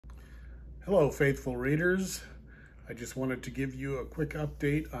Hello, faithful readers. I just wanted to give you a quick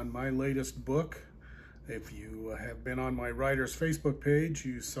update on my latest book. If you have been on my writer's Facebook page,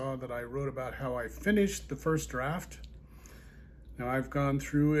 you saw that I wrote about how I finished the first draft. Now, I've gone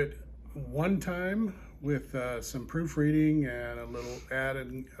through it one time with some proofreading and a little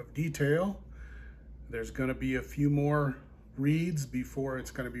adding of detail. There's going to be a few more reads before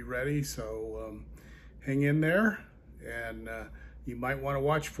it's going to be ready, so hang in there, and you might want to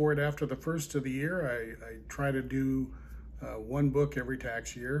watch for it after the first of the year. I try to do one book every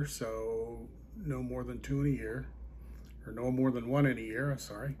tax year, so no more than two in a year, or no more than one in a year,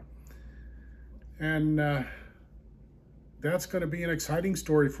 sorry. And that's going to be an exciting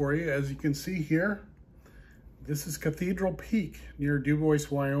story for you. As you can see here, this is Cathedral Peak near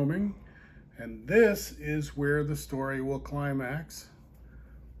Dubois, Wyoming, and this is where the story will climax.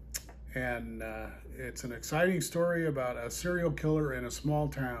 And it's an exciting story about a serial killer in a small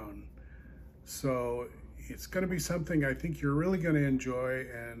town. So it's going to be something I think you're really going to enjoy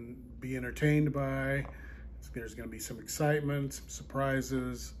and be entertained by. There's going to be some excitement, some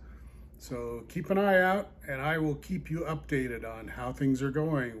surprises. So keep an eye out, and I will keep you updated on how things are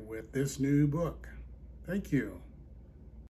going with this new book. Thank you.